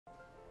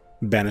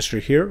Bannister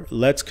here,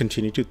 let's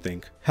continue to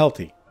think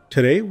healthy.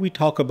 Today we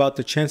talk about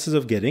the chances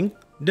of getting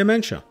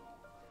dementia.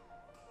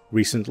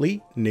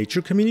 Recently,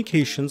 Nature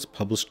Communications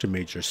published a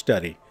major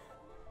study.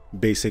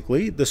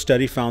 Basically, the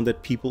study found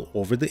that people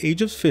over the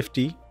age of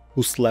 50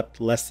 who slept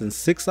less than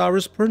 6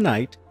 hours per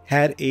night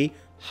had a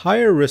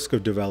higher risk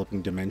of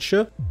developing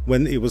dementia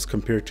when it was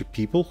compared to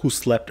people who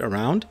slept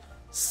around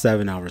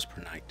 7 hours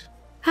per night.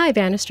 Hi,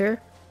 Bannister.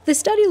 The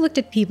study looked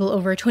at people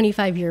over a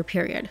 25-year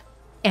period,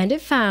 and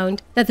it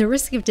found that the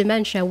risk of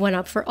dementia went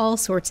up for all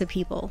sorts of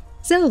people.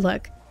 So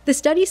look, the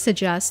study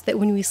suggests that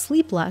when we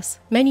sleep less,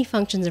 many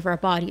functions of our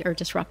body are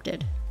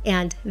disrupted,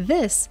 and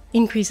this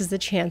increases the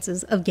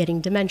chances of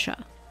getting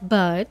dementia.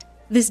 But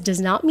this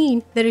does not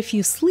mean that if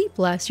you sleep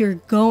less, you're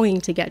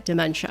going to get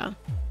dementia.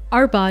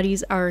 Our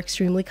bodies are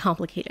extremely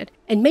complicated,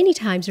 and many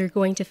times you're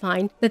going to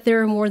find that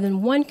there are more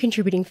than one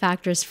contributing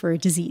factors for a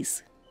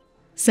disease.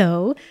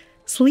 So,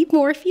 sleep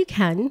more if you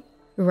can,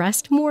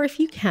 rest more if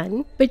you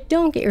can, but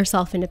don't get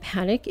yourself into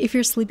panic if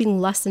you're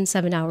sleeping less than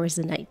 7 hours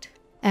a night.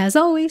 As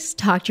always,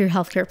 talk to your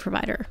healthcare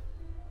provider.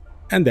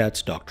 And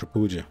that's Dr.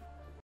 Puja.